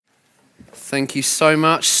Thank you so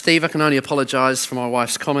much. Steve, I can only apologise for my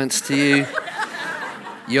wife's comments to you.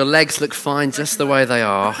 Your legs look fine just the way they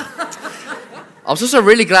are. I was also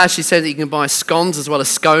really glad she said that you can buy scones as well as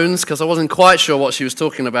scones, because I wasn't quite sure what she was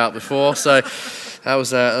talking about before, so that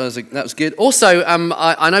was good. Also,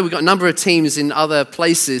 I know we've got a number of teams in other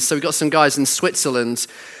places, so we've got some guys in Switzerland,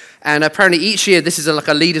 and apparently each year this is like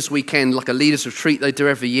a leaders' weekend, like a leaders' retreat they do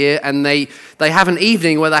every year, and they have an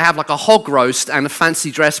evening where they have like a hog roast and a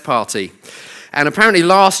fancy dress party. And apparently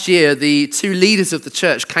last year the two leaders of the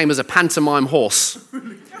church came as a pantomime horse.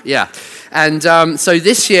 Yeah. And so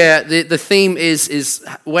this year, the theme is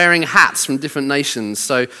wearing hats from different nations.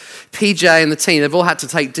 So PJ and the team, they've all had to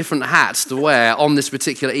take different hats to wear on this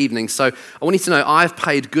particular evening. So I want you to know I've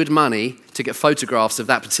paid good money to get photographs of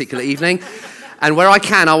that particular evening. And where I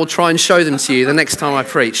can, I will try and show them to you the next time I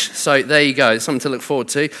preach. So there you go, something to look forward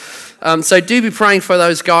to. So do be praying for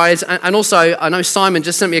those guys. And also, I know Simon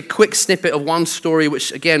just sent me a quick snippet of one story,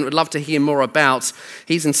 which, again, would love to hear more about.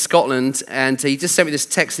 He's in Scotland, and he just sent me this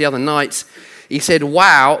text the other night. He said,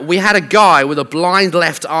 wow, we had a guy with a blind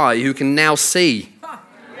left eye who can now see.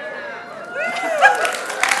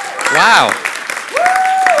 Wow.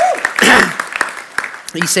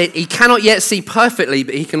 He said, he cannot yet see perfectly,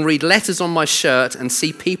 but he can read letters on my shirt and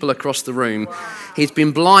see people across the room. He's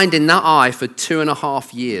been blind in that eye for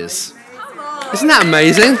 2.5 years. Isn't that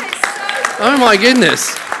amazing? Oh my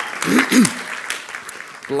goodness.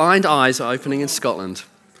 Blind eyes are opening in Scotland.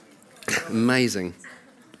 Amazing.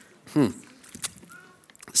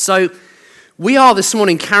 So we are this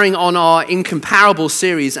morning carrying on our Incomparable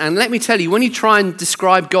series. And let me tell you, when you try and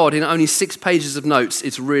describe God in only 6 pages of notes,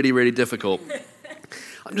 it's really, really difficult.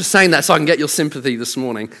 I'm just saying that so I can get your sympathy this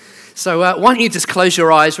morning. So why don't you just close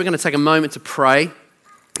your eyes? We're going to take a moment to pray,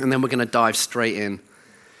 and then we're going to dive straight in.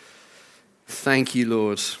 Thank you,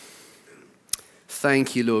 Lord.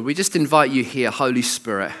 Thank you, Lord. We just invite you here, Holy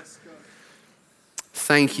Spirit.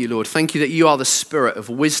 Thank you, Lord. Thank you that you are the Spirit of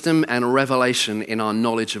wisdom and revelation in our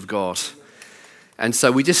knowledge of God. And so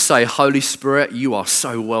we just say, Holy Spirit, you are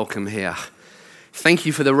so welcome here. Thank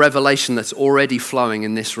you for the revelation that's already flowing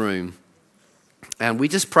in this room. And we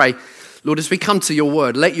just pray, Lord, as we come to your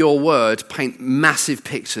word, let your word paint massive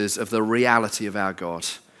pictures of the reality of our God.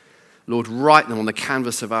 Lord, write them on the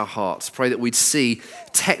canvas of our hearts. Pray that we'd see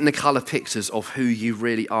technicolor pictures of who you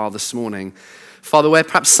really are this morning. Father, where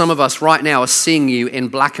perhaps some of us right now are seeing you in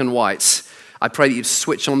black and white, I pray that you'd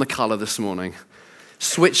switch on the color this morning.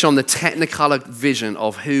 Switch on the technicolor vision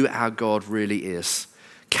of who our God really is.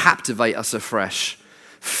 Captivate us afresh.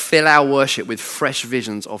 Fill our worship with fresh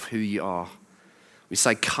visions of who you are. We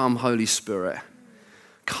say, come, Holy Spirit.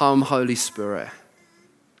 Come, Holy Spirit.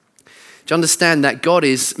 Do you understand that God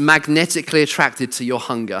is magnetically attracted to your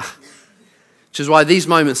hunger? Which is why these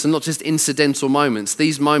moments are not just incidental moments.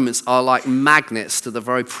 These moments are like magnets to the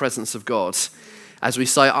very presence of God. As we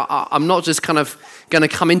say, I'm not just kind of going to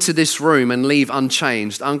come into this room and leave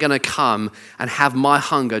unchanged. I'm going to come and have my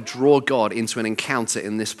hunger draw God into an encounter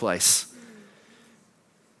in this place.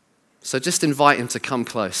 So just invite him to come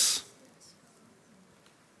close.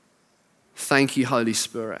 Thank you, Holy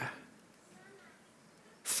Spirit.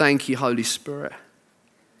 Thank you, Holy Spirit.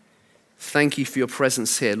 Thank you for your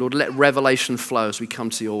presence here. Lord, let revelation flow as we come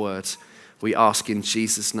to your words. We ask in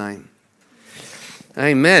Jesus' name.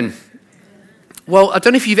 Amen. Well, I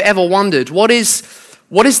don't know if you've ever wondered, what is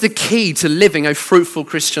the key to living a fruitful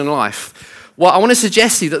Christian life? Well, I want to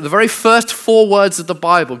suggest to you that the very first 4 words of the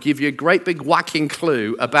Bible give you a great big whacking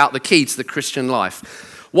clue about the key to the Christian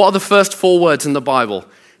life. What are the first 4 words in the Bible?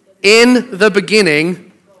 In the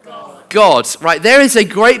beginning, God. Right, there is a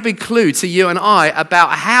great big clue to you and I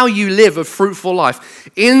about how you live a fruitful life.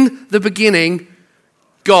 In the beginning,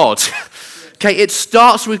 God. Okay, it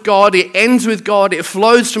starts with God, it ends with God, it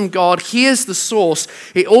flows from God. Here's the source.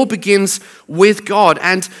 It all begins with God.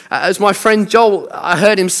 And as my friend Joel, I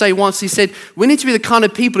heard him say once, he said, we need to be the kind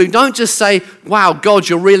of people who don't just say, wow, God,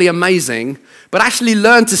 you're really amazing, but actually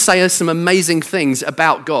learn to say some amazing things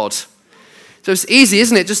about God. So it's easy,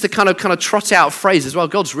 isn't it, just to kind of trot out phrases. Well,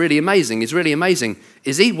 God's really amazing. He's really amazing.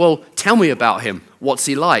 Is he? Well, tell me about him. What's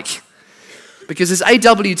he like? Because as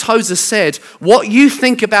A.W. Tozer said, what you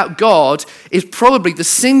think about God is probably the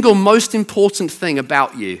single most important thing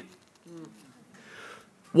about you.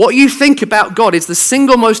 What you think about God is the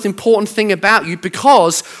single most important thing about you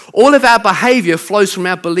because all of our behavior flows from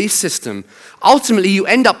our belief system. Ultimately, you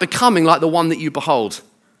end up becoming like the one that you behold.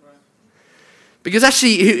 Because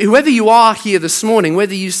actually, whoever you are here this morning,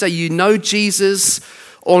 whether you say you know Jesus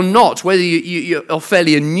or not, whether you're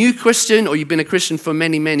fairly a new Christian or you've been a Christian for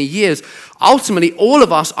many, many years, ultimately, all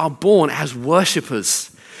of us are born as worshipers.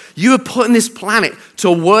 You were put on this planet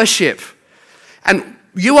to worship. And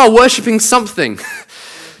you are worshiping something.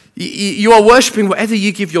 You are worshiping whatever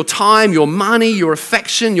you give your time, your money, your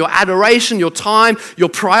affection, your adoration, your time, your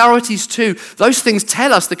priorities to. Those things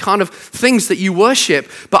tell us the kind of things that you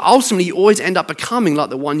worship, but ultimately you always end up becoming like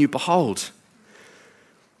the one you behold.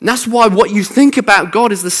 And that's why what you think about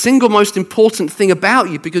God is the single most important thing about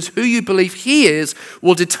you, because who you believe He is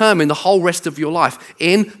will determine the whole rest of your life.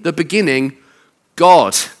 In the beginning,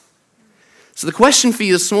 God. So the question for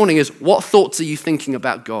you this morning is, what thoughts are you thinking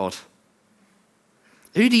about God?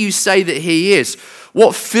 Who do you say that He is?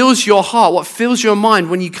 What fills your heart? What fills your mind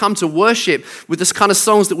when you come to worship with this kind of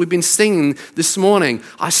songs that we've been singing this morning?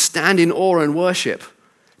 I stand in awe and worship.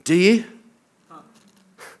 Do you?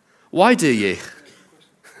 Why do you?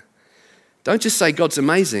 Don't just say God's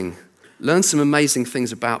amazing. Learn some amazing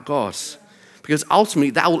things about God. Because ultimately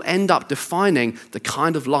that will end up defining the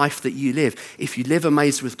kind of life that you live. If you live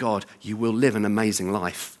amazed with God, you will live an amazing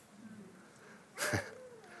life.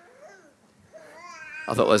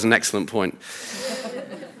 I thought that was an excellent point.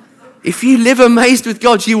 If you live amazed with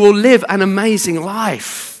God, you will live an amazing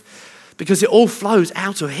life. Because it all flows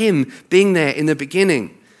out of Him being there in the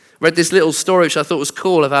beginning. Read this little story which I thought was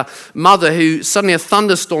cool of a mother who suddenly a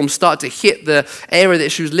thunderstorm started to hit the area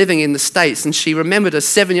that she was living in the States, and she remembered a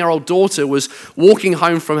 7-year-old daughter was walking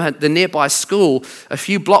home from the nearby school a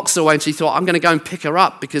few blocks away, and she thought, I'm going to go and pick her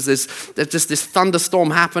up because there's just this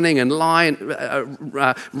thunderstorm happening and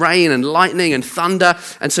rain and lightning and thunder.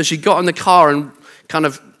 And so she got in the car and kind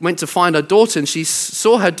of went to find her daughter, and she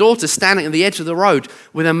saw her daughter standing at the edge of the road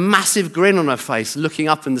with a massive grin on her face looking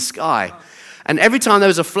up in the sky. And every time there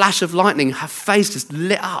was a flash of lightning, her face just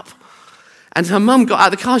lit up. And her mum got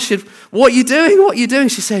out of the car. She said, what are you doing? What are you doing?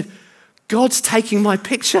 She said, God's taking my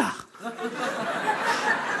picture.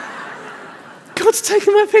 God's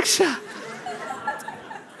taking my picture.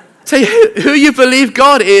 Tell you, who you believe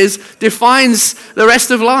God is defines the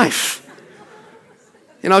rest of life.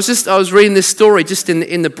 You know, I was reading this story just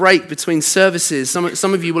in the break between services.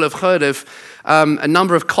 Some of you will have heard of a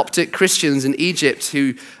number of Coptic Christians in Egypt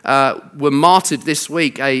who were martyred this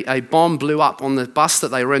week. A bomb blew up on the bus that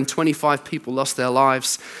they were in. 25 people lost their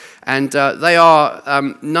lives. And they are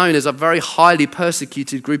known as a very highly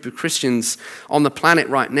persecuted group of Christians on the planet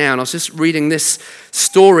right now. And I was just reading this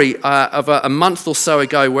story of a month or so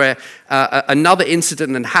ago where another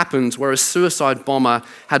incident had happened where a suicide bomber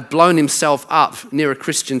had blown himself up near a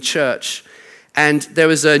Christian church. And there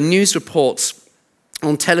was a news report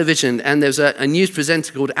on television, and there's a news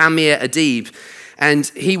presenter called Amir Adib, and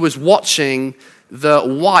he was watching the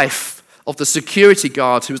wife of the security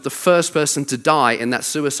guard who was the first person to die in that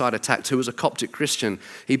suicide attack, who was a Coptic Christian.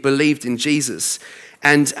 He believed in Jesus.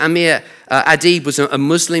 And Amir Adib was a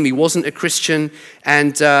Muslim. He wasn't a Christian.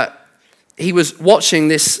 And he was watching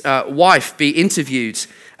this wife be interviewed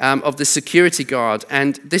of the security guard.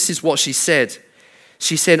 And this is what she said.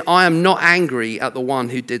 She said, I am not angry at the one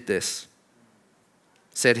who did this,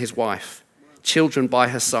 said his wife, children by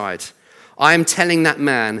her side. I am telling that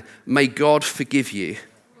man, may God forgive you.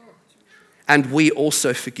 And we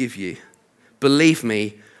also forgive you. Believe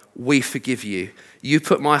me, we forgive you. You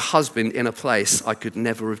put my husband in a place I could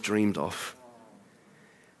never have dreamed of.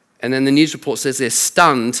 And then the news report says this,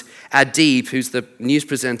 stunned, Adib, who's the news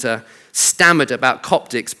presenter, stammered about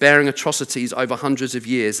Coptics bearing atrocities over hundreds of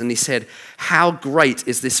years. And he said, how great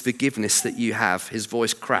is this forgiveness that you have? His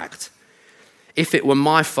voice cracked. If it were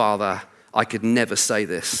my father, I could never say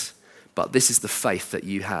this, but this is the faith that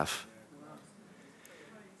you have.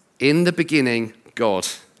 In the beginning, God.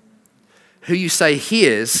 Who you say He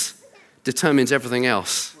is determines everything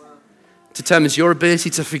else. Determines your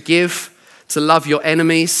ability to forgive, to love your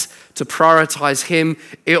enemies, to prioritize Him.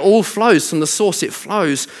 It all flows from the source. It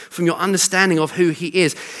flows from your understanding of who He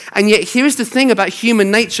is. And yet, here's the thing about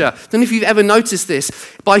human nature. I don't know if you've ever noticed this.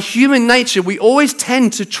 By human nature, we always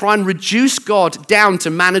tend to try and reduce God down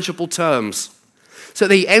to manageable terms, so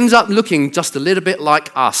that He ends up looking just a little bit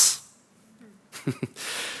like us.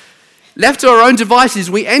 Left to our own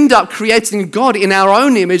devices, we end up creating God in our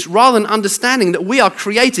own image rather than understanding that we are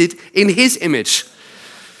created in His image.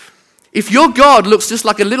 If your God looks just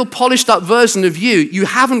like a little polished up version of you, you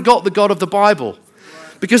haven't got the God of the Bible.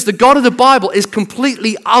 Because the God of the Bible is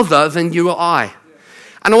completely other than you or I.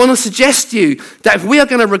 And I want to suggest to you that if we are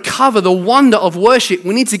going to recover the wonder of worship,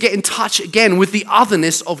 we need to get in touch again with the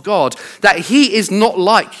otherness of God. That He is not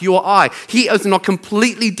like you or I. He is on a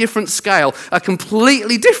completely different scale, a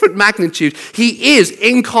completely different magnitude. He is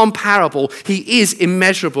incomparable. He is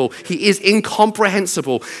immeasurable. He is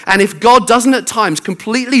incomprehensible. And if God doesn't at times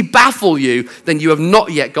completely baffle you, then you have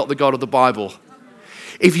not yet got the God of the Bible.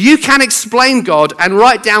 If you can explain God and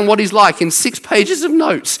write down what he's like in 6 pages of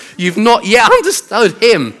notes, you've not yet understood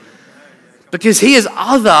him. Because he is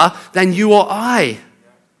other than you or I.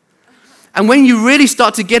 And when you really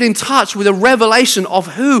start to get in touch with a revelation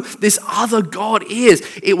of who this other God is,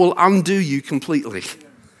 it will undo you completely.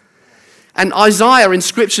 And Isaiah in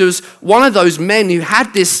Scripture is one of those men who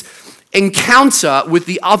had this encounter with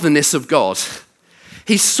the otherness of God.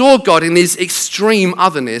 He saw God in his extreme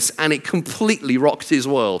otherness, and it completely rocked his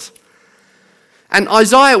world. And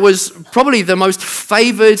Isaiah was probably the most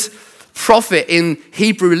favored prophet in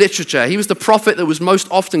Hebrew literature. He was the prophet that was most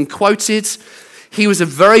often quoted. He was a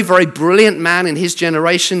very, very brilliant man in his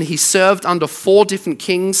generation. He served under 4 different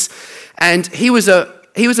kings, and he was a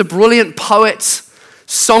brilliant poet,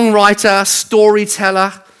 songwriter,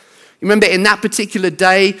 storyteller. Remember, in that particular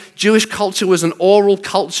day, Jewish culture was an oral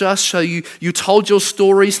culture, so you told your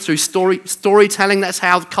stories through storytelling. That's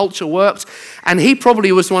how culture worked. And he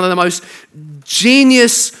probably was one of the most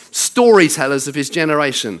genius storytellers of his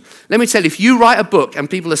generation. Let me tell you, if you write a book and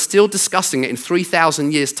people are still discussing it in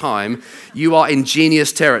 3,000 years' time, you are in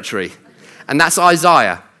genius territory. And that's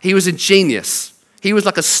Isaiah. He was a genius. He was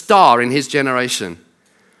like a star in his generation.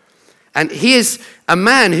 And he is a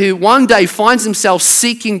man who one day finds himself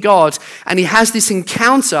seeking God, and he has this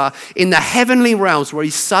encounter in the heavenly realms where he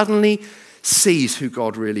suddenly sees who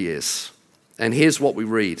God really is. And here's what we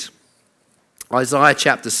read. Isaiah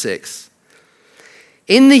chapter 6.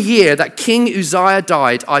 In the year that King Uzziah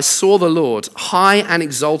died, I saw the Lord high and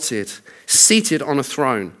exalted, seated on a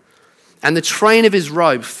throne, and the train of his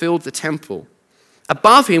robe filled the temple.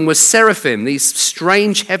 Above him were seraphim, these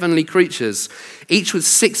strange heavenly creatures, each with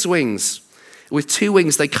 6 wings. With 2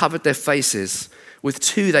 wings they covered their faces, with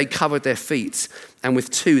 2 they covered their feet, and with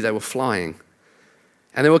 2 they were flying.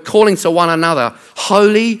 And they were calling to one another,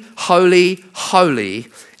 Holy, holy, holy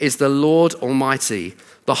is the Lord Almighty.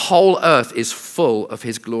 The whole earth is full of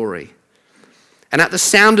his glory. And at the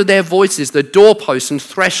sound of their voices, the doorposts and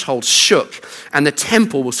thresholds shook, and the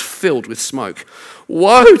temple was filled with smoke.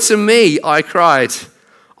 Woe to me, I cried.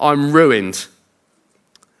 I'm ruined.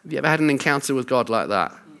 Have you ever had an encounter with God like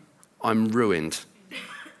that? I'm ruined.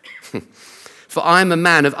 For I am a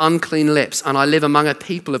man of unclean lips, and I live among a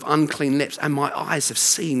people of unclean lips, and my eyes have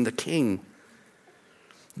seen the King.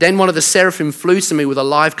 Then one of the seraphim flew to me with a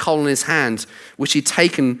live coal in his hand, which he'd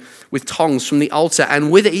taken with tongs from the altar, and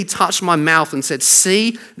with it he touched my mouth and said,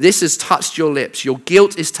 See, this has touched your lips. Your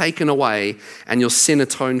guilt is taken away, and your sin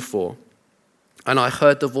atoned for. And I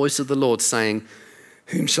heard the voice of the Lord saying,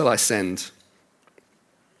 Whom shall I send?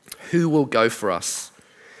 Who will go for us?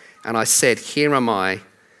 And I said, Here am I,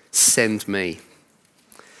 send me.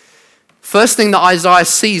 First thing that Isaiah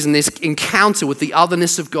sees in this encounter with the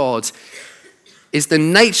otherness of God is the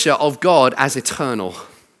nature of God as eternal.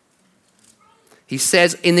 He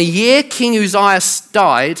says, in the year King Uzziah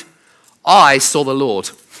died, I saw the Lord.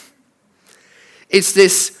 It's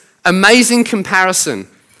this amazing comparison.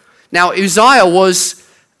 Now, Uzziah was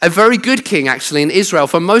a very good king, actually, in Israel.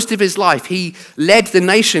 For most of his life, he led the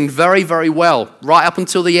nation very, very well, right up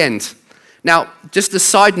until the end. Now, just a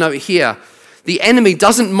side note here. The enemy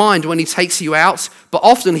doesn't mind when he takes you out, but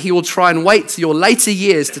often he will try and wait to your later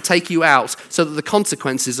years to take you out so that the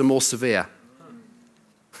consequences are more severe.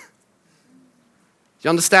 Do you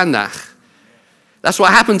understand that? That's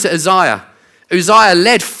what happened to Uzziah. Uzziah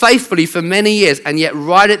led faithfully for many years, and yet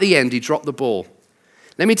right at the end, he dropped the ball.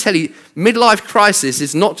 Let me tell you, midlife crisis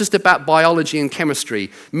is not just about biology and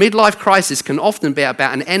chemistry. Midlife crisis can often be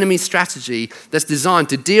about an enemy strategy that's designed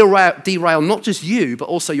to derail not just you, but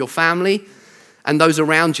also your family and those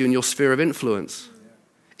around you in your sphere of influence.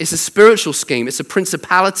 It's a spiritual scheme. It's a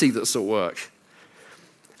principality that's at work.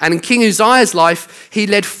 And in King Uzziah's life, he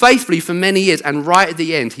led faithfully for many years, and right at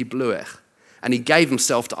the end, he blew it. And he gave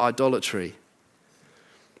himself to idolatry.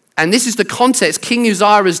 And this is the context. King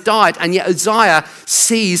Uzziah has died, and yet Uzziah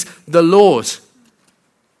sees the Lord.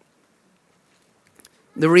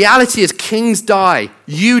 The reality is kings die,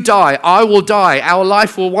 you die, I will die, our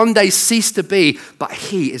life will one day cease to be, but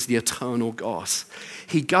he is the eternal God.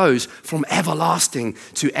 He goes from everlasting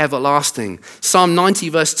to everlasting. Psalm 90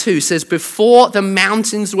 verse 2 says, Before the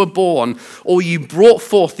mountains were born, or you brought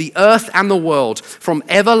forth the earth and the world, from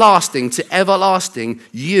everlasting to everlasting,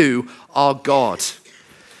 you are God.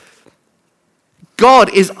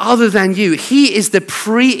 God is other than you. He is the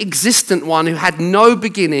pre-existent one who had no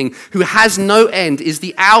beginning, who has no end, is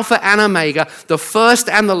the Alpha and Omega, the first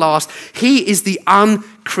and the last. He is the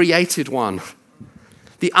uncreated one.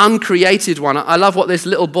 The uncreated one. I love what this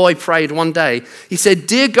little boy prayed one day. He said,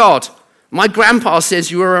 Dear God, my grandpa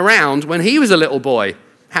says you were around when he was a little boy.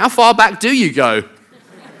 How far back do you go?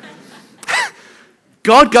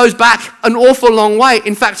 God goes back an awful long way.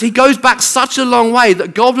 In fact, he goes back such a long way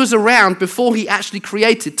that God was around before he actually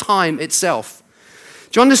created time itself.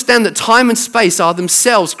 Do you understand that time and space are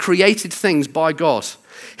themselves created things by God?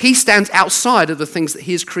 He stands outside of the things that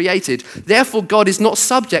he has created. Therefore, God is not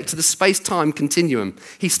subject to the space-time continuum.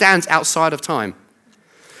 He stands outside of time.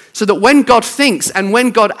 So that when God thinks and when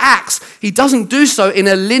God acts, he doesn't do so in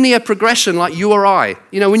a linear progression like you or I.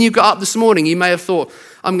 You know, when you got up this morning, you may have thought,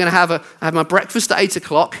 I'm going to have my breakfast at 8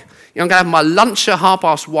 o'clock, I'm going to have my lunch at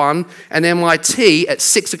 1:30, and then my tea at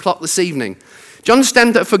 6 o'clock this evening. Do you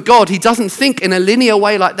understand that for God, he doesn't think in a linear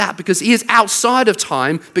way like that because he is outside of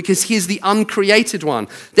time, because he is the uncreated one.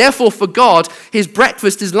 Therefore, for God, his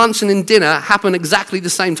breakfast, his lunch, and dinner happen exactly the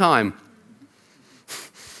same time.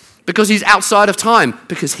 Because he's outside of time,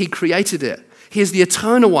 because he created it. He is the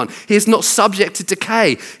eternal one. He is not subject to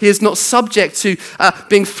decay. He is not subject to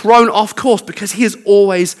being thrown off course because he has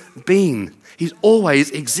always been. He's always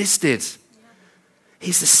existed.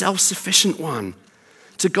 He's the self-sufficient one.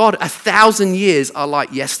 To God, 1,000 years are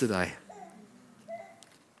like yesterday.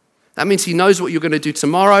 That means he knows what you're going to do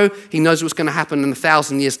tomorrow. He knows what's going to happen in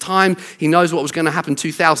 1,000 years' time. He knows what was going to happen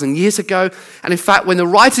 2,000 years ago. And in fact, when the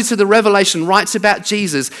writer to the Revelation writes about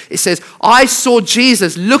Jesus, it says, I saw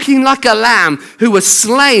Jesus looking like a lamb who was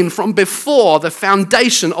slain from before the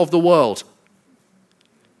foundation of the world.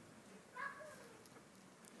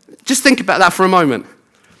 Just think about that for a moment.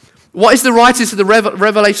 What is the writer to the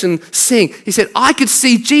Revelation seeing? He said, I could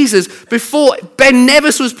see Jesus before Ben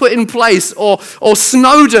Nevis was put in place, or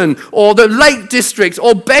Snowdon, or the Lake District,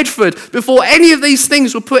 or Bedford. Before any of these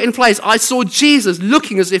things were put in place, I saw Jesus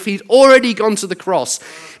looking as if he'd already gone to the cross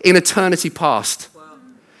in eternity past.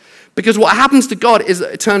 Because what happens to God is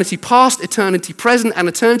that eternity past, eternity present, and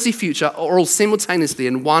eternity future are all simultaneously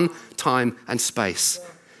in one time and space.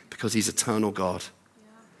 Because he's eternal God.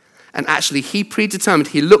 And actually, he predetermined,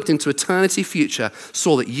 he looked into eternity future,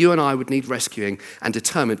 saw that you and I would need rescuing, and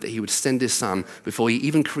determined that he would send his son before he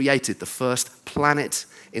even created the first planet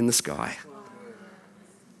in the sky.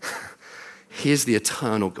 He is the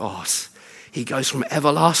eternal God. He goes from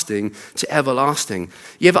everlasting to everlasting.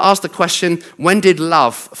 You ever ask the question, when did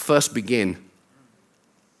love first begin?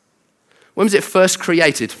 When was it first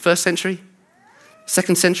created? First century?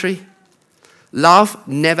 Second century? Love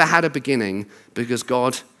never had a beginning because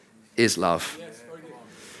God is love.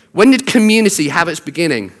 When did community have its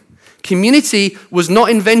beginning? Community was not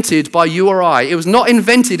invented by you or I. It was not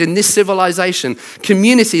invented in this civilization.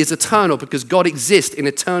 Community is eternal because God exists in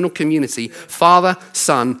eternal community. Father,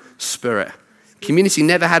 Son, Spirit. Community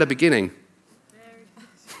never had a beginning.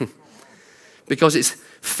 Because it's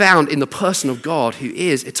found in the person of God who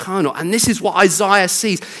is eternal. And this is what Isaiah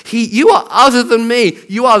sees. You are other than me.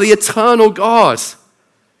 You are the eternal God.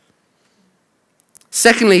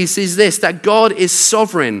 Secondly, he sees this, that God is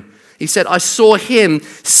sovereign. He said, I saw him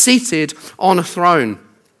seated on a throne.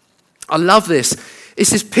 I love this.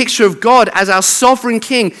 It's this picture of God as our sovereign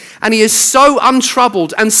king. And he is so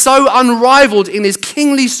untroubled and so unrivaled in his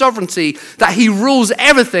kingly sovereignty that he rules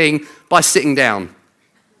everything by sitting down.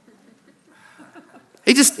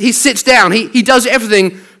 He sits down. He does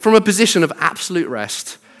everything from a position of absolute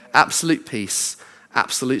rest, absolute peace,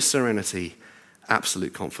 absolute serenity,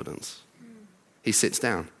 absolute confidence. He sits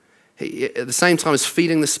down. At the same time as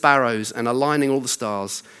feeding the sparrows and aligning all the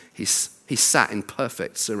stars, he sat in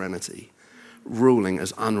perfect serenity, ruling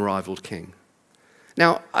as unrivaled king.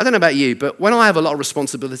 Now, I don't know about you, but when I have a lot of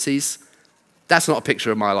responsibilities, that's not a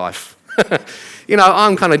picture of my life. You know,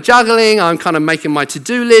 I'm kind of juggling, I'm kind of making my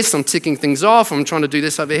to-do list, I'm ticking things off, I'm trying to do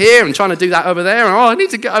this over here, I'm trying to do that over there, and I need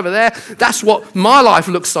to get over there. That's what my life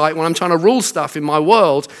looks like when I'm trying to rule stuff in my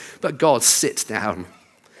world. But God sits down.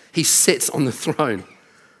 He sits on the throne.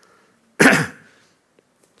 Do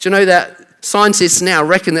you know that scientists now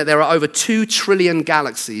reckon that there are over 2 trillion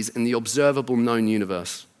galaxies in the observable known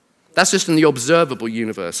universe? That's just in the observable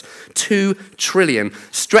universe. 2 trillion,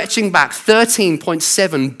 stretching back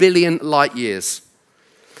 13.7 billion light years.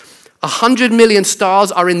 100 million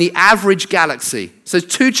stars are in the average galaxy. So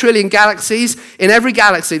 2 trillion galaxies. In every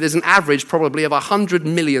galaxy, there's an average probably of 100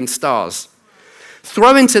 million stars.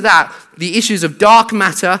 Throw into that the issues of dark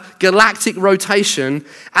matter, galactic rotation,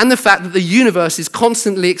 and the fact that the universe is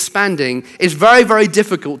constantly expanding. It's very, very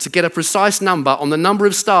difficult to get a precise number on the number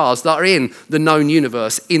of stars that are in the known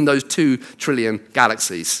universe in those 2 trillion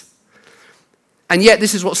galaxies. And yet,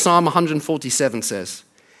 this is what Psalm 147 says.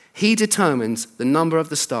 He determines the number of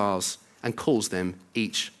the stars and calls them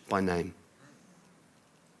each by name.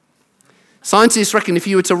 Scientists reckon if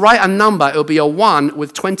you were to write a number, it would be a 1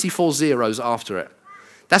 with 24 zeros after it.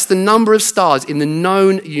 That's the number of stars in the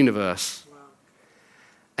known universe.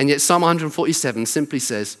 And yet Psalm 147 simply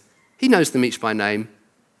says, he knows them each by name.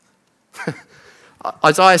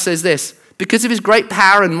 Isaiah says this, because of his great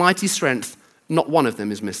power and mighty strength, not one of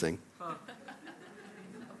them is missing.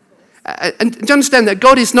 And do you understand that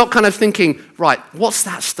God is not kind of thinking, right, what's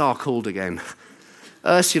that star called again?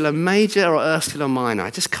 Ursula Major or Ursula Minor? I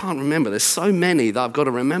just can't remember. There's so many that I've got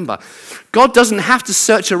to remember. God doesn't have to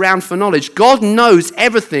search around for knowledge. God knows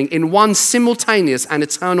everything in one simultaneous and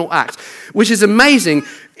eternal act, which is amazing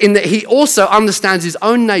in that he also understands his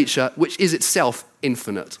own nature, which is itself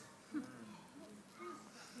infinite.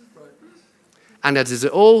 And that is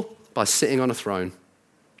it all by sitting on a throne.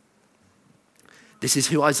 This is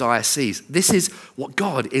who Isaiah sees. This is what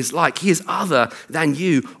God is like. He is other than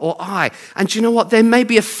you or I. And do you know what? There may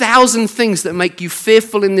be 1,000 things that make you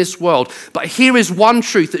fearful in this world, but here is one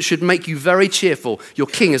truth that should make you very cheerful. Your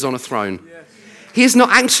king is on a throne. Yes. He is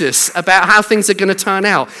not anxious about how things are going to turn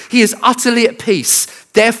out. He is utterly at peace.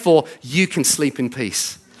 Therefore, you can sleep in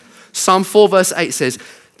peace. Psalm 4 verse 8 says,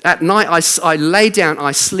 at night I lay down,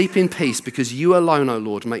 I sleep in peace because you alone, O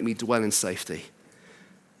Lord, make me dwell in safety.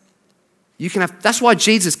 That's why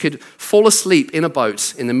Jesus could fall asleep in a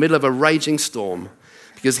boat in the middle of a raging storm,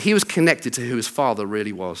 because he was connected to who his Father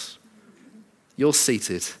really was. You're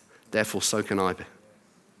seated, therefore so can I be.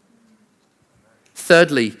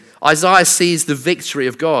 Thirdly, Isaiah sees the victory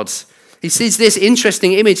of God. He sees this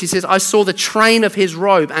interesting image. He says, I saw the train of his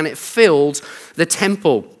robe and it filled the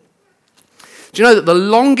temple. Do you know that the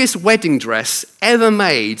longest wedding dress ever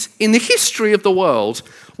made in the history of the world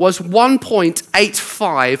was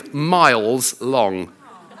 1.85 miles long?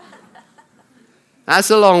 That's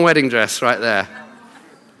a long wedding dress right there.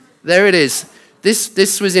 There it is.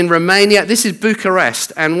 This was in Romania. This is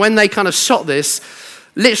Bucharest. And when they kind of shot this,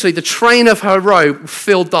 literally the train of her robe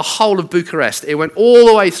filled the whole of Bucharest. It went all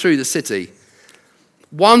the way through the city.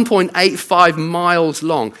 1.85 miles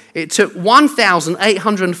long. It took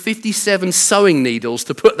 1,857 sewing needles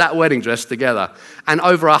to put that wedding dress together, and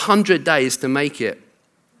over 100 days to make it.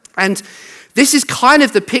 And this is kind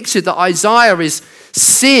of the picture that Isaiah is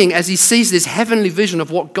seeing as he sees this heavenly vision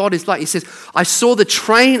of what God is like. He says, I saw the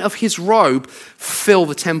train of his robe fill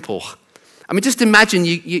the temple. I mean, just imagine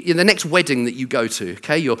you the next wedding that you go to,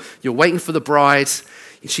 okay? You're waiting for the bride.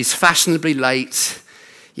 She's fashionably late.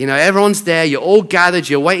 You know, everyone's there, you're all gathered,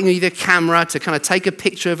 you're waiting with your camera to kind of take a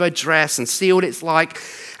picture of her dress and see what it's like.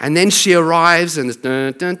 And then she arrives and it's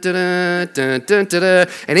dun, dun, dun, dun, dun, dun, dun,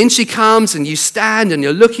 and in she comes and you stand and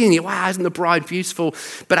you're looking and wow, isn't the bride beautiful?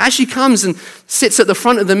 But as she comes and sits at the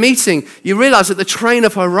front of the meeting, you realize that the train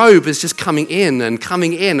of her robe is just coming in and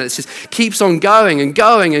coming in. And it just keeps on going and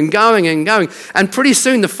going and going and going. And pretty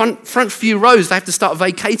soon the front few rows, they have to start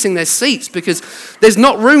vacating their seats because there's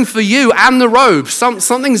not room for you and the robe.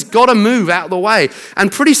 Something's got to move out of the way.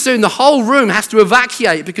 And pretty soon the whole room has to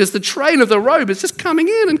evacuate because the train of the robe is just coming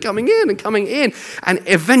in and coming in and coming in. And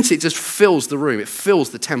eventually it just fills the room. It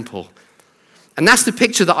fills the temple. And that's the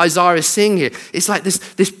picture that Isaiah is seeing here. It's like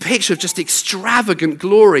this picture of just extravagant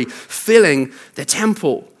glory filling the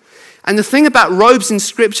temple. And the thing about robes in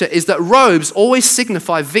Scripture is that robes always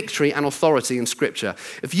signify victory and authority in Scripture.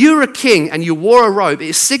 If you were a king and you wore a robe,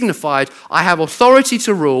 it signified, I have authority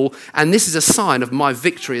to rule, and this is a sign of my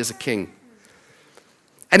victory as a king.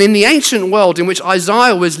 And in the ancient world in which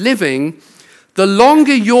Isaiah was living, the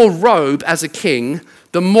longer your robe as a king,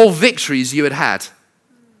 the more victories you had had.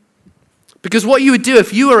 Because what you would do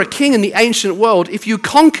if you were a king in the ancient world, if you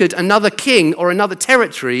conquered another king or another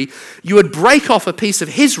territory, you would break off a piece of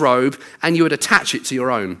his robe and you would attach it to your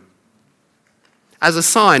own. As a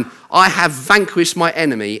sign, I have vanquished my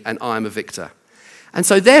enemy and I am a victor. And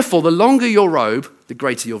so therefore, the longer your robe, the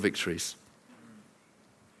greater your victories.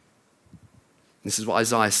 This is what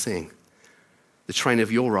Isaiah is seeing. The train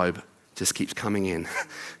of your robe just keeps coming in,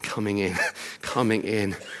 coming in, coming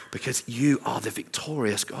in, because you are the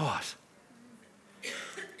victorious God.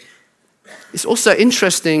 It's also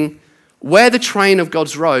interesting where the train of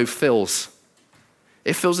God's robe fills.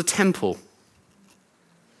 It fills a temple.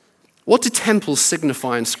 What do temples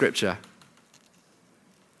signify in Scripture?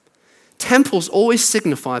 Temples always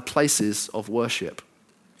signify places of worship.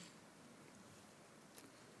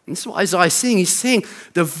 And this is what Isaiah is seeing. He's seeing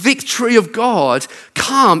the victory of God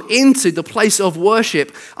come into the place of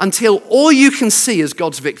worship until all you can see is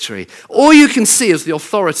God's victory. All you can see is the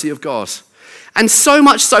authority of God. And so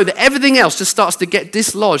much so that everything else just starts to get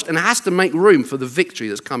dislodged and has to make room for the victory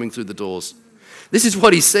that's coming through the doors. This is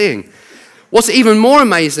what he's seeing. What's even more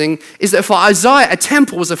amazing is that for Isaiah, a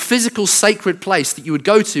temple was a physical sacred place that you would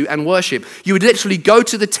go to and worship. You would literally go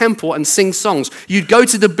to the temple and sing songs. You'd go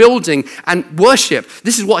to the building and worship.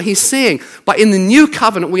 This is what he's seeing. But in the new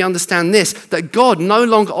covenant, we understand this, that God no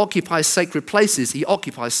longer occupies sacred places. He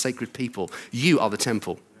occupies sacred people. You are the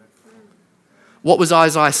temple. What was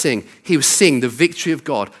Isaiah seeing? He was seeing the victory of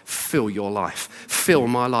God fill your life, fill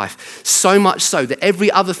my life. So much so that every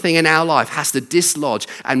other thing in our life has to dislodge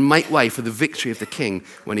and make way for the victory of the King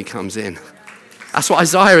when he comes in. That's what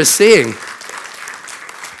Isaiah is seeing.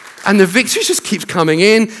 And the victory just keeps coming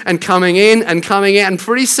in and coming in and coming in. And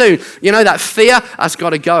pretty soon, that fear has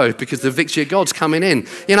got to go because the victory of God's coming in.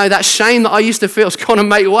 That shame that I used to feel is going to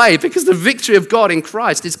make way because the victory of God in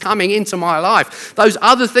Christ is coming into my life. Those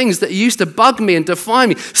other things that used to bug me and define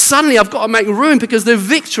me, suddenly I've got to make room because the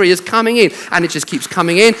victory is coming in. And it just keeps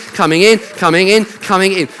coming in, coming in, coming in,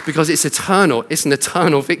 coming in because it's eternal. It's an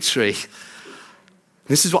eternal victory.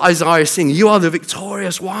 This is what Isaiah is saying. You are the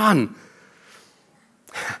victorious one.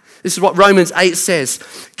 This is what Romans 8 says.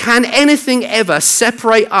 Can anything ever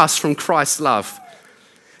separate us from Christ's love?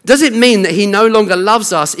 Does it mean that he no longer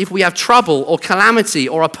loves us if we have trouble or calamity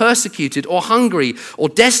or are persecuted or hungry or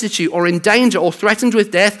destitute or in danger or threatened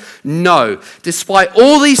with death? No. Despite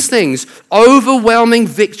all these things, overwhelming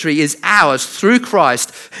victory is ours through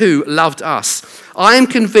Christ who loved us. I am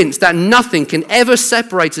convinced that nothing can ever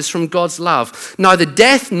separate us from God's love. Neither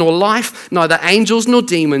death nor life, neither angels nor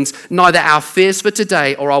demons, neither our fears for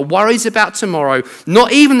today or our worries about tomorrow,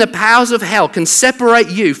 not even the powers of hell can separate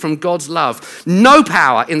you from God's love. No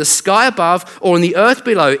power in the sky above or in the earth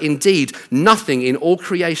below, indeed, nothing in all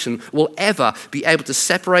creation will ever be able to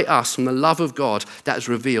separate us from the love of God that is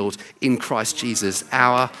revealed in Christ Jesus,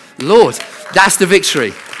 our Lord. That's the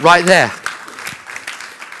victory right there.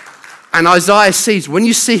 And Isaiah sees, when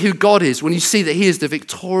you see who God is, when you see that he is the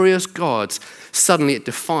victorious God, suddenly it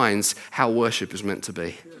defines how worship is meant to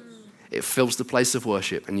be. It fills the place of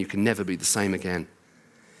worship and you can never be the same again.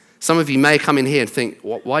 Some of you may come in here and think,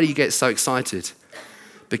 why do you get so excited?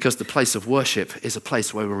 Because the place of worship is a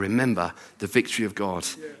place where we remember the victory of God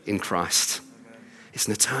in Christ. It's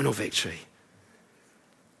an eternal victory.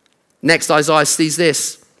 Next, Isaiah sees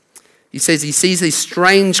this. He says he sees these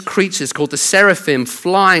strange creatures called the seraphim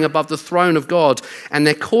flying above the throne of God, and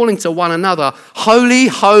they're calling to one another, "Holy,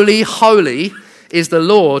 holy, holy is the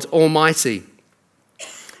Lord Almighty."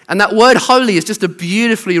 And that word holy is just a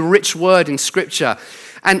beautifully rich word in Scripture.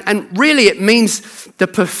 And really it means the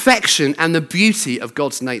perfection and the beauty of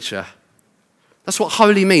God's nature. That's what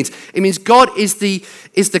holy means. It means God is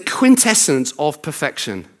the quintessence of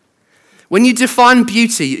perfection. When you define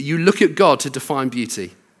beauty, you look at God to define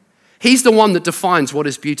beauty. He's the one that defines what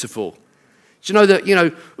is beautiful. Do you know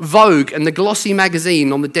that, Vogue and the glossy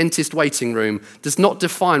magazine on the dentist waiting room does not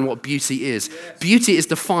define what beauty is. Yes. Beauty is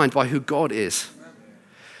defined by who God is.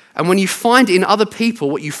 And when you find in other people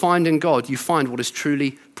what you find in God, you find what is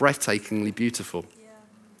truly breathtakingly beautiful. Yeah.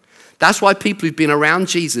 That's why people who've been around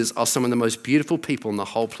Jesus are some of the most beautiful people on the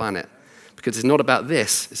whole planet. Because it's not about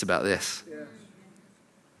this, it's about this. Yeah.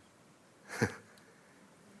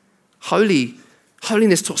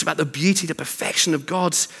 Holiness talks about the beauty, the perfection of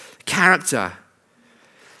God's character.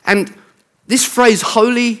 And this phrase,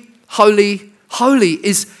 holy, holy, holy,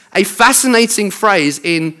 is a fascinating phrase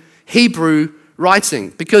in Hebrew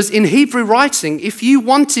writing. Because in Hebrew writing, if you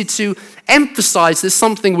wanted to emphasize that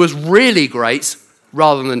something was really great,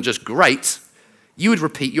 rather than just great, you would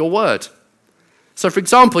repeat your word. So for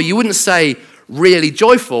example, you wouldn't say really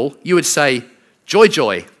joyful, you would say joy,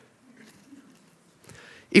 joy.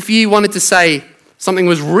 If you wanted to say something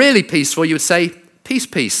was really peaceful, you would say, peace,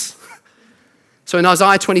 peace. So in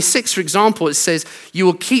Isaiah 26, for example, it says, you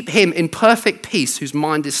will keep him in perfect peace whose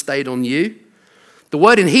mind is stayed on you. The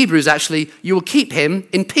word in Hebrew is actually, you will keep him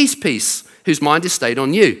in peace, peace whose mind is stayed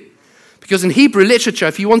on you. Because in Hebrew literature,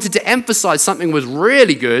 if you wanted to emphasize something was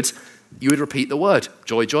really good, you would repeat the word,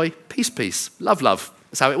 joy, joy, peace, peace, love, love.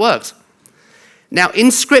 That's how it worked. Now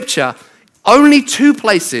in Scripture, only 2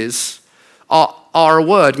 places are a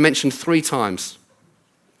word mentioned 3 times.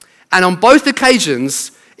 And on both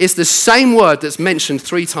occasions, it's the same word that's mentioned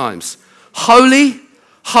 3 times. Holy,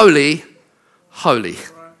 holy, holy.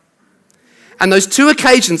 And those 2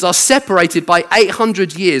 occasions are separated by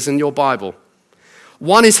 800 years in your Bible.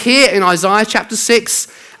 One is here in Isaiah chapter 6,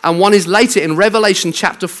 and one is later in Revelation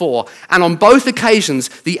chapter 4. And on both occasions,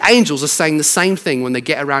 the angels are saying the same thing when they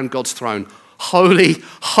get around God's throne. Holy,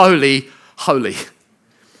 holy, holy.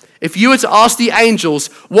 If you were to ask the angels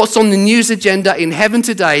what's on the news agenda in heaven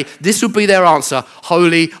today, this would be their answer.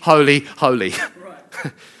 Holy, holy, holy.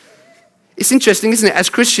 Right. It's interesting, isn't it,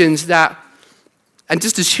 as Christians that And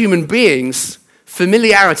just as human beings,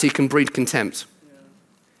 familiarity can breed contempt.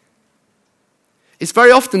 It's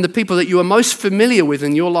very often the people that you are most familiar with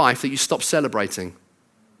in your life that you stop celebrating.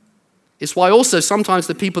 It's why also sometimes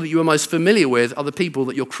the people that you are most familiar with are the people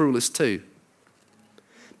that you're cruelest to.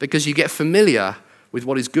 Because you get familiar with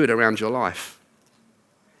what is good around your life.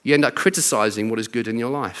 You end up criticizing what is good in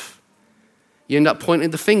your life. You end up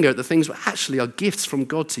pointing the finger at the things that actually are gifts from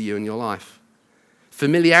God to you in your life.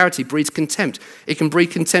 Familiarity breeds contempt. It can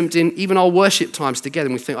breed contempt in even our worship times together.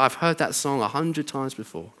 And we think, I've heard that song 100 times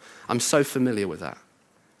before. I'm so familiar with that.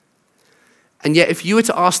 And yet, if you were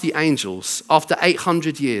to ask the angels, after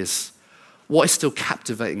 800 years, what is still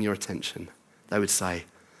captivating your attention? They would say,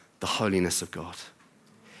 the holiness of God.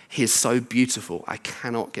 He is so beautiful, I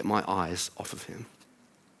cannot get my eyes off of him.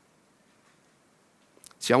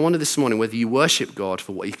 See, I wonder this morning whether you worship God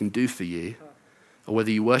for what he can do for you, or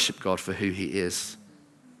whether you worship God for who he is.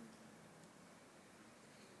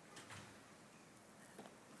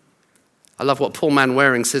 I love what Paul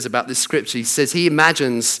Manwaring says about this scripture. He says he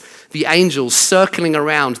imagines the angels circling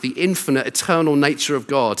around the infinite, eternal nature of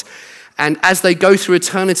God. And as they go through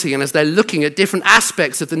eternity and as they're looking at different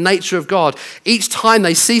aspects of the nature of God, each time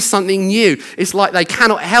they see something new, it's like they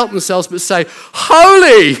cannot help themselves but say,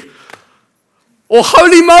 holy, or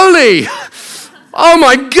holy moly. Oh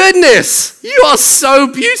my goodness, you are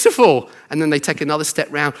so beautiful. And then they take another step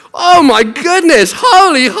round. Oh my goodness,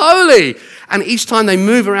 holy, holy. And each time they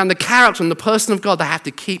move around the character and the person of God, they have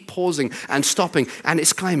to keep pausing and stopping and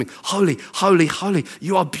exclaiming, holy, holy, holy.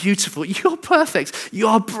 You are beautiful. You are perfect. You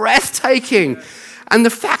are breathtaking. And the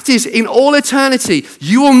fact is, in all eternity,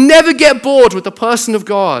 you will never get bored with the person of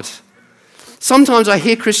God. Sometimes I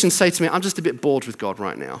hear Christians say to me, I'm just a bit bored with God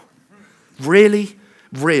right now. Really?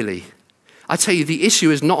 Really? I tell you, the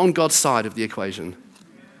issue is not on God's side of the equation.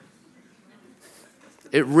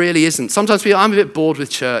 It really isn't. Sometimes people, I'm a bit bored with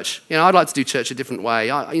church. I'd like to do church a different way.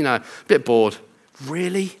 A bit bored.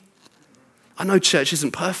 Really? I know church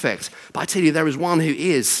isn't perfect, but I tell you, there is one who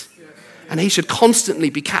is. And he should constantly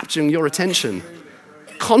be capturing your attention.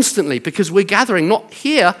 Constantly, because we're gathering not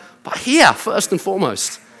here, but here, first and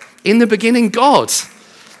foremost. In the beginning, God.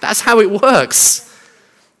 That's how it works.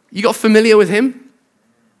 You got familiar with him?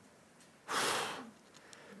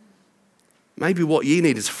 Maybe what you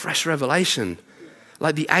need is fresh revelation.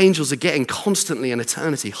 Like the angels are getting constantly in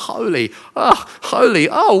eternity. Holy, oh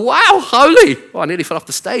wow, holy. Oh, I nearly fell off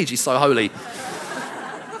the stage, he's so holy.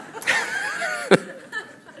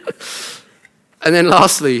 And then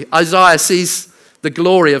lastly, Isaiah sees the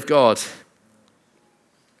glory of God.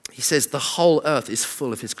 He says, the whole earth is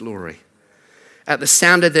full of his glory. At the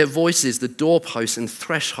sound of their voices, the doorposts and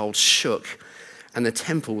thresholds shook, and the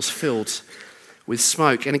temple was filled with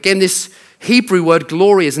smoke. And again, this Hebrew word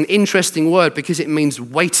glory is an interesting word because it means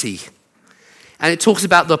weighty. And it talks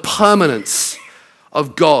about the permanence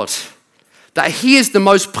of God. That he is the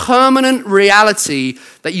most permanent reality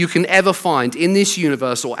that you can ever find in this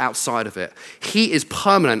universe or outside of it. He is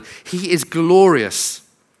permanent. He is glorious.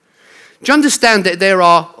 Do you understand that there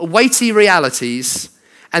are weighty realities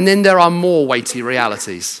and then there are more weighty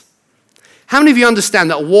realities? How many of you understand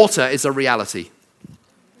that water is a reality?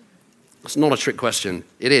 It's not a trick question.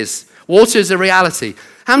 It is. Water is a reality.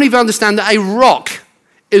 How many of you understand that a rock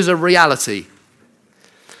is a reality?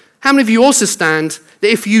 How many of you also understand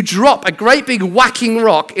that if you drop a great big whacking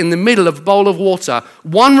rock in the middle of a bowl of water,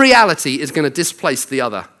 one reality is going to displace the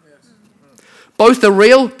other? Both are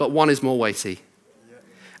real, but one is more weighty.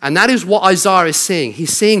 And that is what Isaiah is seeing.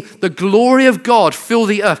 He's seeing the glory of God fill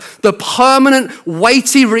the earth, the permanent,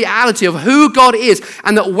 weighty reality of who God is,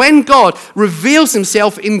 and that when God reveals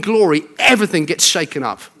himself in glory, everything gets shaken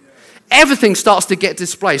up. Everything starts to get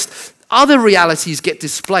displaced. Other realities get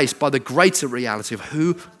displaced by the greater reality of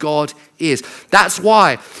who God is. That's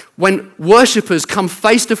why when worshippers come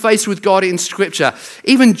face to face with God in Scripture,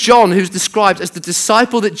 even John, who's described as the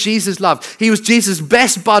disciple that Jesus loved, he was Jesus'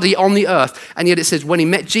 best buddy on the earth. And yet it says when he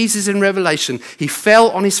met Jesus in Revelation, he fell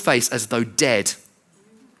on his face as though dead.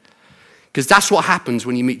 Because that's what happens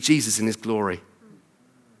when you meet Jesus in his glory.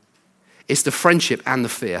 It's the friendship and the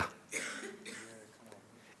fear.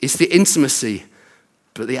 It's the intimacy,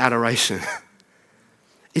 but the adoration.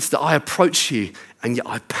 It's that I approach you and yet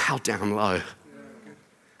I bow down low.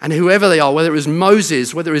 And whoever they are, whether it was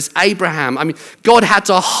Moses, whether it was Abraham, God had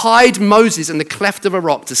to hide Moses in the cleft of a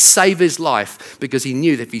rock to save his life because he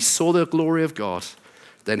knew that if he saw the glory of God,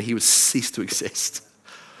 then he would cease to exist.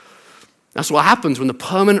 That's what happens when the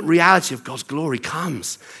permanent reality of God's glory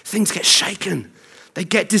comes. Things get shaken. They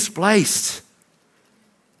get displaced.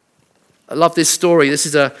 I love this story. This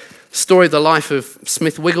is a Story of the life of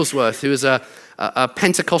Smith Wigglesworth, who was a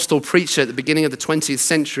Pentecostal preacher at the beginning of the 20th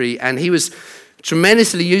century, and he was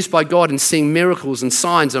tremendously used by God in seeing miracles and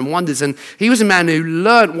signs and wonders. And he was a man who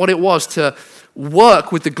learned what it was to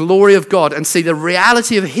work with the glory of God and see the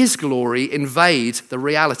reality of his glory invade the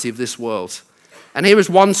reality of this world. And here is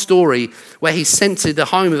one story where he's sent to the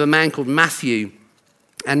home of a man called Matthew.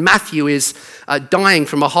 And Matthew is dying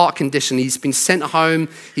from a heart condition. He's been sent home.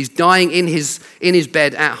 He's dying in his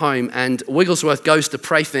bed at home. And Wigglesworth goes to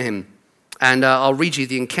pray for him. And I'll read you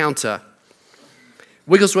the encounter.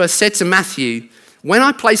 Wigglesworth said to Matthew, "When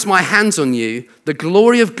I place my hands on you, the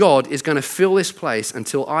glory of God is going to fill this place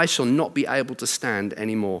until I shall not be able to stand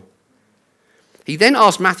anymore." He then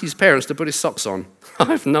asked Matthew's parents to put his socks on. I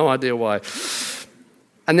have no idea why.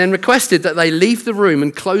 And then requested that they leave the room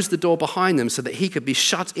and close the door behind them so that he could be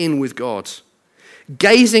shut in with God.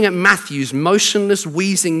 Gazing at Matthew's motionless,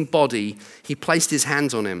 wheezing body, he placed his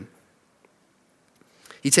hands on him.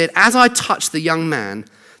 He said, "As I touched the young man,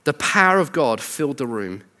 the power of God filled the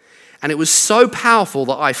room, and it was so powerful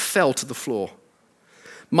that I fell to the floor.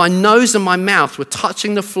 My nose and my mouth were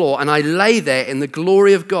touching the floor, and I lay there in the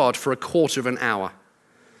glory of God for a quarter of an hour.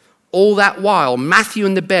 All that while, Matthew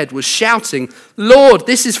in the bed was shouting, 'Lord,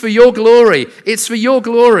 this is for your glory. It's for your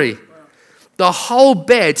glory.' The whole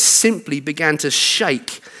bed simply began to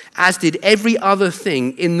shake, as did every other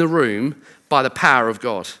thing in the room, by the power of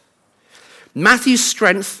God. Matthew's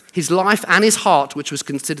strength, his life, and his heart, which was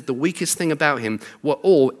considered the weakest thing about him, were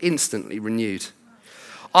all instantly renewed.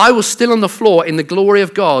 I was still on the floor in the glory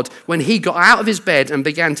of God when he got out of his bed and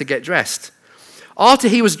began to get dressed. After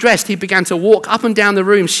he was dressed, he began to walk up and down the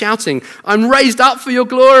room shouting, 'I'm raised up for your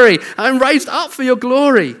glory. I'm raised up for your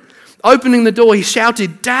glory.' Opening the door, he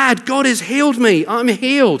shouted, 'Dad, God has healed me. I'm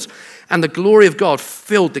healed.' And the glory of God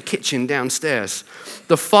filled the kitchen downstairs.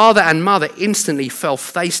 The father and mother instantly fell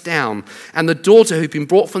face down, and the daughter who'd been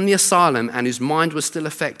brought from the asylum and whose mind was still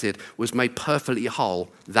affected was made perfectly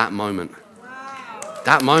whole that moment." Wow.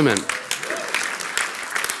 That moment.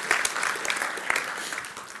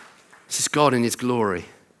 This is God in his glory.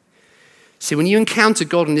 See, when you encounter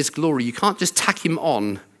God in his glory, you can't just tack him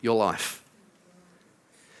on your life.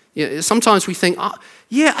 You know, sometimes we think,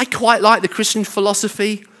 yeah, I quite like the Christian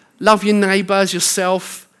philosophy. Love your neighbor as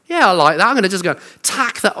yourself. Yeah, I like that. I'm going to just go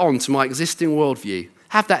tack that on to my existing worldview.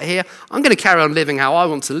 Have that here. I'm going to carry on living how I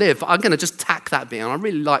want to live, but I'm going to just tack that bit, and I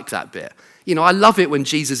really like that bit. You know, I love it when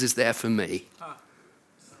Jesus is there for me.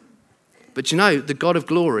 But you know, the God of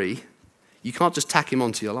glory, you can't just tack him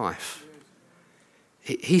onto your life.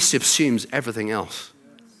 He subsumes everything else.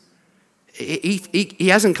 He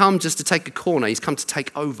hasn't come just to take a corner. He's come to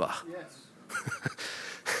take over.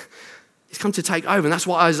 He's come to take over. And that's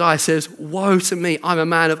why Isaiah says, "Woe to me, I'm a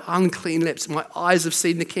man of unclean lips. My eyes have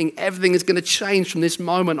seen the King." Everything is going to change from this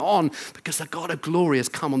moment on because the God of glory has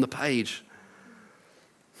come on the page.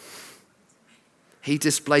 He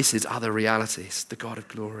displaces other realities, the God of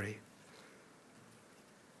glory.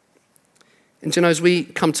 And you know, as we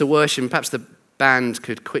come to worship, perhaps the band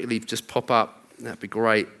could quickly just pop up. That'd be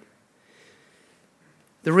great.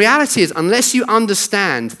 The reality is, unless you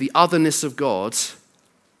understand the otherness of God,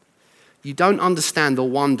 you don't understand the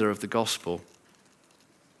wonder of the gospel.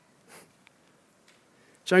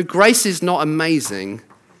 So grace is not amazing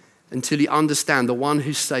until you understand the one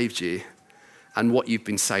who saved you and what you've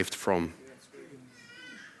been saved from.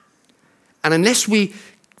 And unless we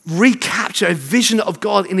recapture a vision of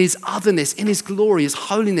God in his otherness, in his glory, his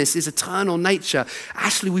holiness, his eternal nature,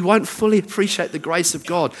 actually we won't fully appreciate the grace of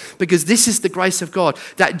God, because this is the grace of God,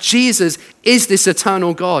 that Jesus is this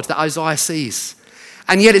eternal God that Isaiah sees.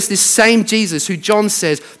 And yet it's this same Jesus who John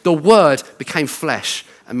says, the Word became flesh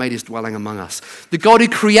and made his dwelling among us. The God who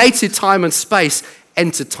created time and space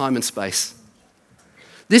entered time and space.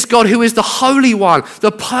 This God who is the Holy One,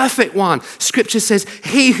 the perfect one. Scripture says,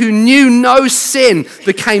 he who knew no sin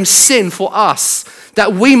became sin for us,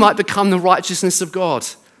 that we might become the righteousness of God.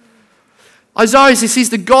 Isaiah says he's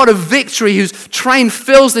the God of victory whose train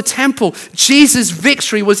fills the temple. Jesus'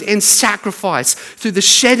 victory was in sacrifice through the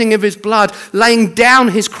shedding of his blood, laying down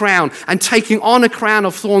his crown and taking on a crown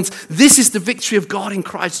of thorns. This is the victory of God in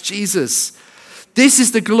Christ Jesus. This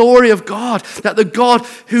is the glory of God, that the God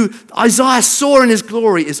who Isaiah saw in his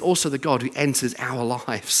glory is also the God who enters our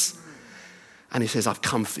lives. And he says, I've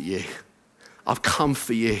come for you. I've come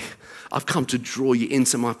for you. I've come to draw you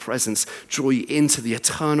into my presence, draw you into the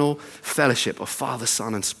eternal fellowship of Father,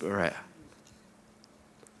 Son, and Spirit.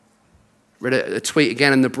 Read a tweet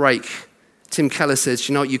again in the break. Tim Keller says,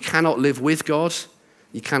 you know, you cannot live with God,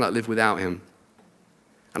 you cannot live without him.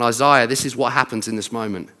 And Isaiah, this is what happens in this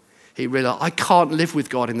moment. He realized, I can't live with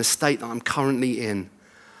God in the state that I'm currently in.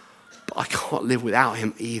 but I can't live without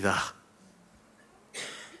him either.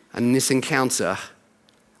 And in this encounter,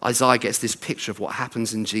 Isaiah gets this picture of what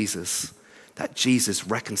happens in Jesus, that Jesus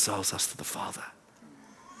reconciles us to the Father.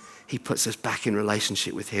 He puts us back in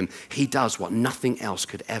relationship with him. He does what nothing else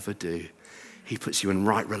could ever do. He puts you in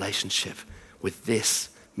right relationship with this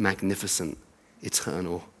magnificent,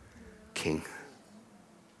 eternal King.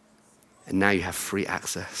 And now you have free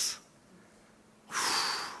access.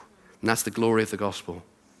 And that's the glory of the gospel.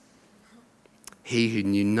 He who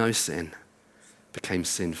knew no sin became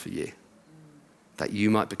sin for you, that you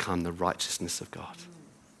might become the righteousness of God.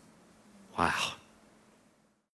 Wow.